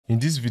In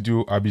this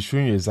video, I'll be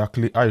showing you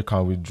exactly how you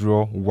can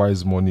withdraw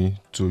Wise money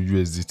to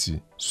USDT.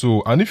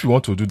 So, and if you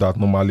want to do that,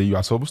 normally you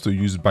are supposed to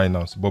use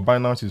Binance, but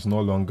Binance is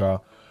no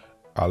longer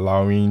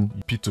allowing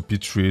P2P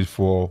trade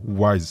for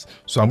Wise.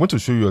 So I'm going to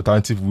show you an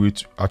alternative way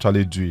to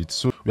actually do it.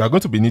 So we are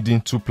going to be needing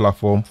two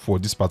platforms for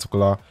this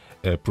particular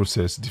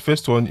process. The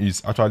first one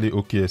is actually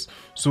OKX.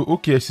 So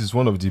OKX is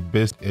one of the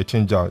best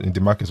exchanger in the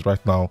market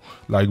right now,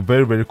 like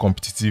very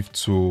competitive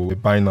to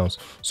Binance.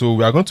 So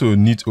we are going to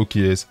need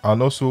OKX,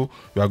 and also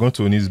we are going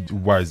to need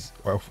Wise,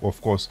 of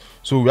course.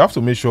 So we have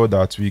to make sure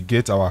that we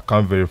get our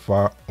account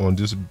verified on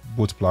this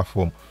both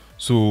platform.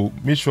 So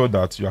make sure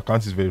that your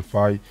account is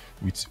verified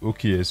with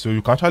OKX. So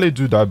you can actually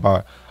do that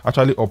by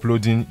actually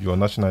uploading your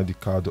national ID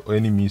card or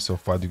any means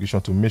of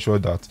verification to make sure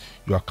that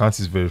your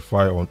account is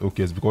verified on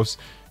OKX, because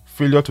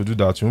failure to do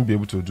that, you won't be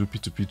able to do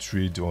P2P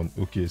trade on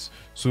OKX.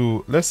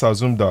 So let's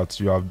assume that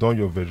you have done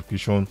your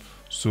verification,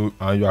 so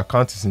and your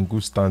account is in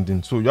good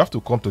standing. So you have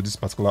to come to this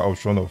particular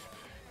option of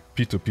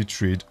P2P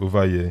trade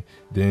over here.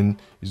 Then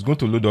it's going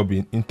to load up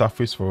an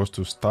interface for us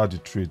to start the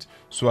trade.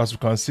 So as you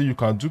can see, you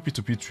can do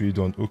P2P trade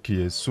on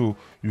OKX. So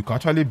you can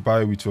actually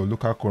buy with your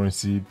local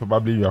currency.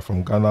 Probably you are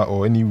from Ghana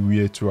or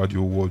anywhere throughout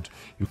the world,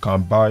 you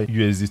can buy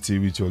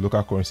USDT with your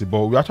local currency.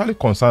 But we're actually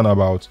concerned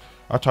about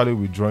actually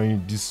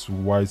withdrawing this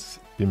Wise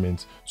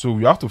payment. So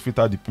we have to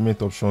filter the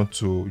payment option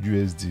to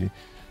USD.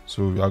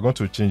 So we are going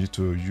to change it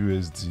to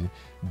USD.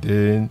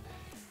 Then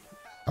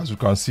as you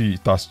can see,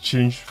 it has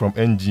changed from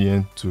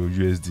NGN to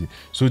USD.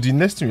 So the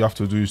next thing you have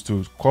to do is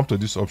to come to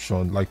this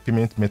option like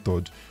payment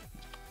method,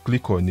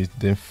 click on it,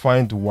 then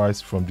find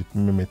Wise from the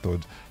payment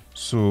method.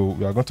 So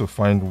we are going to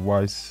find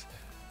Wise.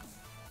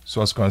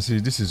 So as you can see,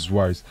 this is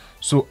Wise.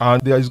 So and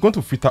there is going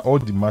to filter all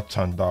the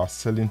merchants that are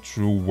selling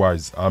through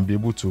Wise and be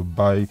able to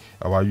buy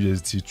our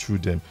USD through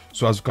them.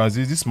 So as you can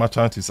see, this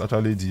merchant is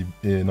actually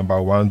the number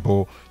one,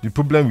 but the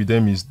problem with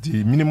them is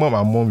the minimum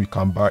amount we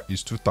can buy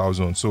is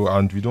 2,000. So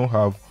and we don't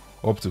have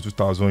up to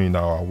 2,000 in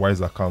our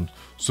Wise account.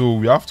 So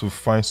we have to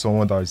find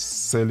someone that is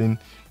selling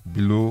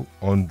below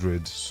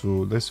 100. So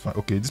let's find,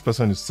 okay, this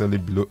person is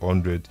selling below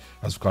 100.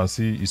 As you can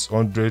see, it's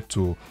 100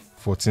 to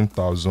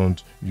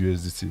 14,000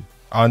 USDT.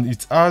 And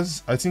it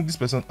has, I think this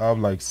person have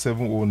like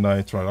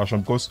 709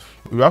 transactions, because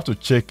we have to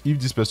check if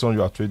this person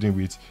you are trading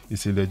with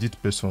is a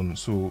legit person.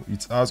 So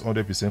it has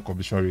 100%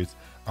 completion rate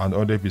and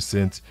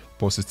 100%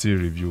 positive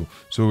review.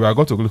 So we are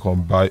going to click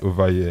on buy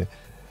over here.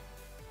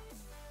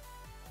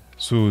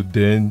 So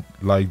then,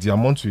 like the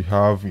amount we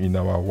have in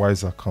our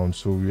Wise account,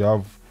 so we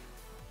have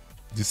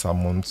this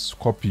amount,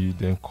 copy,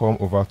 then come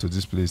over to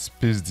this place,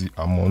 paste the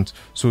amount.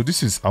 So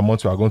this is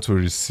amount we are going to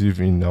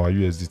receive in our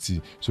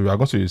USDT. So we are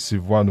going to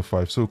receive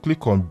 105. So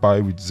click on buy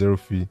with 0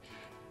 fee,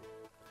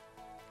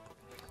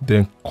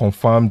 then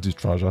confirm the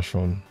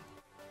transaction.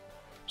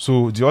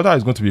 So the order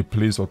is going to be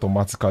placed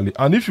automatically.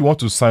 And if you want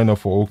to sign up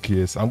for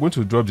OKX, I'm going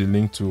to drop the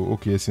link to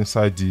OKX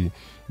inside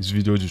this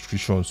video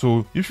description.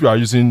 So if you are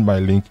using my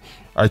link,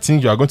 I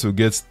think you are going to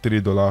get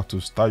 $3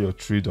 to start your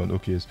trade on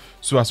OKX.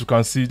 So as you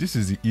can see, this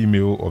is the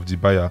email of the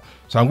buyer.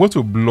 So I'm going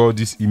to blur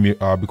this email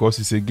out because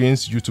it's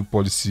against YouTube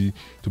policy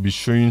to be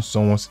showing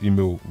someone's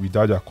email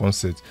without their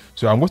consent.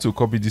 So I'm going to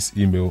copy this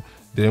email,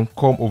 then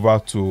come over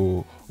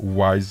to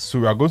Wise. So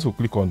we are going to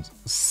click on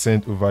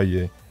send over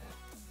here.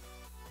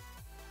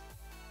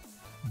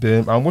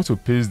 Then I'm going to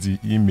paste the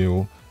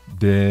email,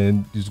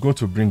 then it's going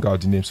to bring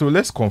out the name. So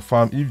let's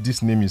confirm if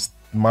this name is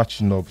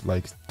matching up,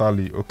 like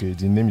tally. Okay,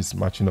 the name is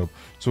matching up.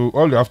 So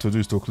all you have to do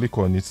is to click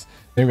on it.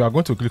 Then we are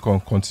going to click on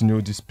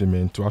continue this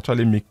payment to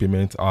actually make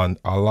payment and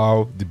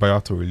allow the buyer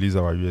to release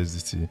our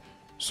USDT.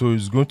 So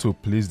it's going to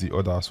place the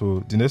order.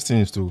 So the next thing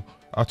is to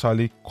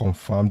actually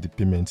confirm the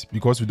payment,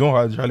 because we don't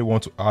actually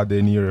want to add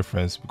any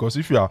reference, because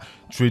if you are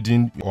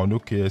trading on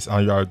OKX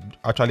and you are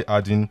actually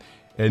adding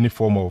any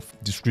form of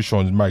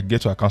description, you might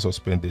get your account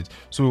suspended.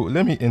 So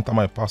let me enter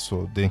my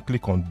password, then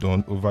click on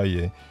done over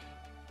here.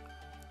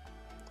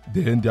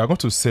 Then they are going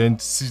to send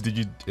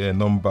 6-digit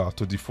number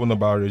to the phone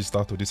number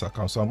registered to this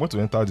account. So I'm going to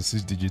enter the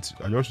 6 digits.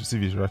 I just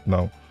received it right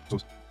now. So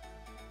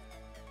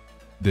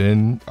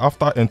then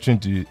after entering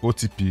the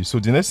OTP, so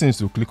the next thing is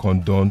to click on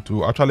done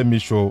to actually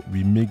make sure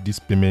we make this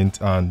payment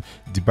and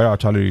the buyer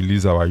actually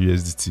release our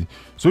USDT.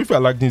 So if you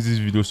are liking this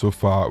video so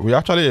far, we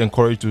actually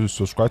encourage you to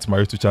subscribe to my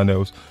YouTube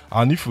channels,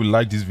 and if you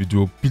like this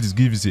video, please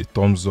give it a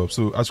thumbs up.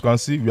 So as you can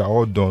see, we are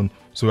all done.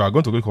 So we are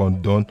going to click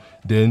on done,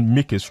 then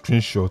make a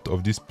screenshot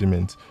of this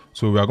payment.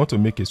 So we are going to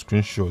make a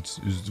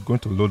screenshot. It's going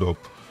to load up,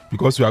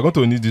 because we are going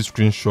to need this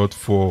screenshot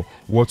for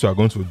what we are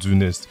going to do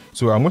next.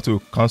 So I'm going to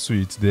cancel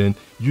it, then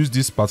use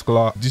this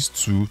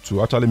tool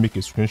to actually make a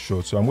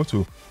screenshot. So I'm going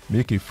to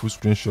make a full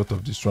screenshot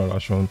of this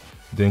transaction,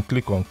 then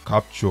click on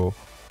capture.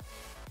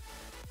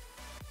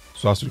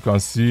 So as you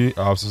can see,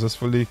 I have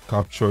successfully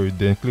captured it.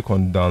 Then click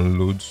on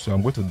download. So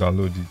I'm going to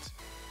download it,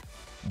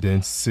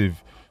 then save.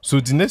 So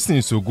the next thing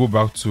is to go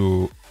back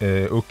to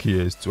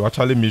OKX to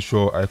actually make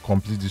sure I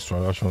complete this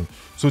transaction.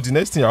 So the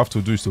next thing I have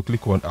to do is to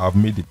click on I've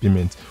made the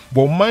payment.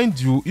 But mind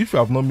you, if you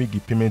have not made the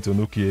payment on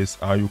OKX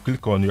and you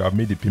click on you have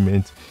made the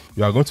payment,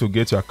 you are going to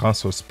get your account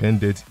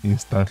suspended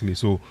instantly.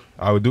 So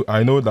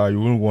I know that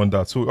you won't want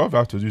that. So all you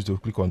have to do is to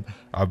click on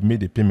I've made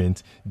the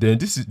payment. Then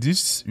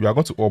this you are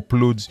going to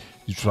upload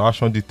the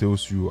transaction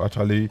details you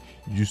actually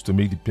used to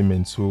make the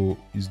payment. So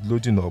it's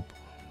loading up.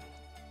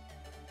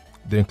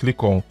 Then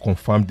click on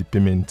confirm the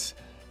payment.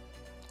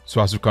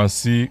 So as you can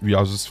see, we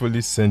have successfully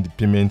sent the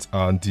payment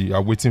and we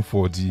are waiting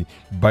for the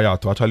buyer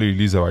to actually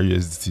release our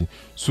USDT.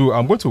 So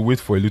I'm going to wait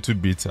for a little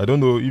bit. I don't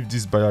know if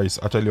this buyer is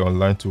actually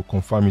online to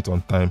confirm it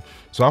on time.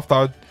 So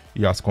after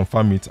he has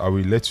confirmed it, I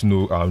will let you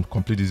know and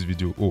complete this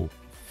video. Oh,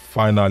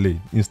 finally,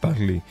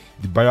 instantly,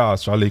 the buyer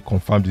has actually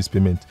confirmed this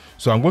payment.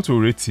 So I'm going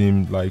to rate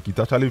him like it's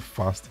actually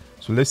fast.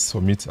 So let's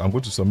submit. I'm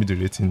going to submit the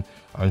rating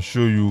and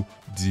show you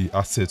the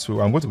asset.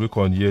 So I'm going to click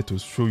on here to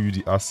show you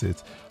the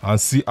asset and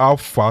see how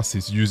fast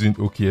it's using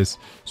OKX.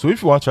 So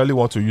if you actually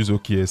want to use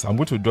OKX, I'm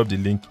going to drop the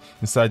link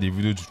inside the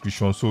video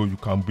description so you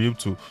can be able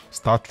to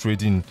start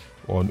trading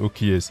on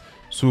OKX.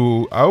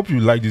 So I hope you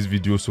like this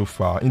video so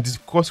far. In this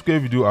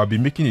subsequent video, I'll be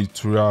making a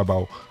tutorial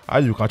about how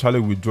you can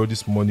actually withdraw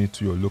this money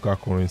to your local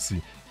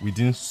currency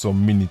within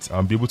some minutes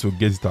and be able to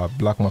get it at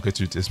black market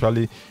rate,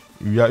 especially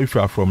if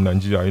you are from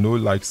Nigeria. You know,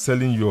 like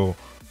selling your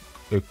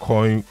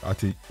coin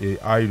at a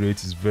high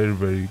rate is very,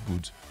 very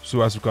good.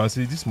 So as you can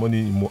see, this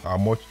money are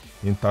much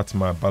intact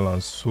my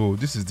balance. So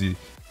this is the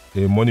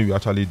money we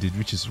actually did,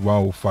 which is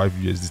 105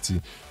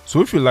 USDT.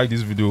 So if you like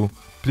this video,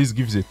 please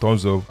give it a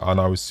thumbs up and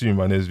I will see you in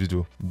my next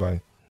video. Bye.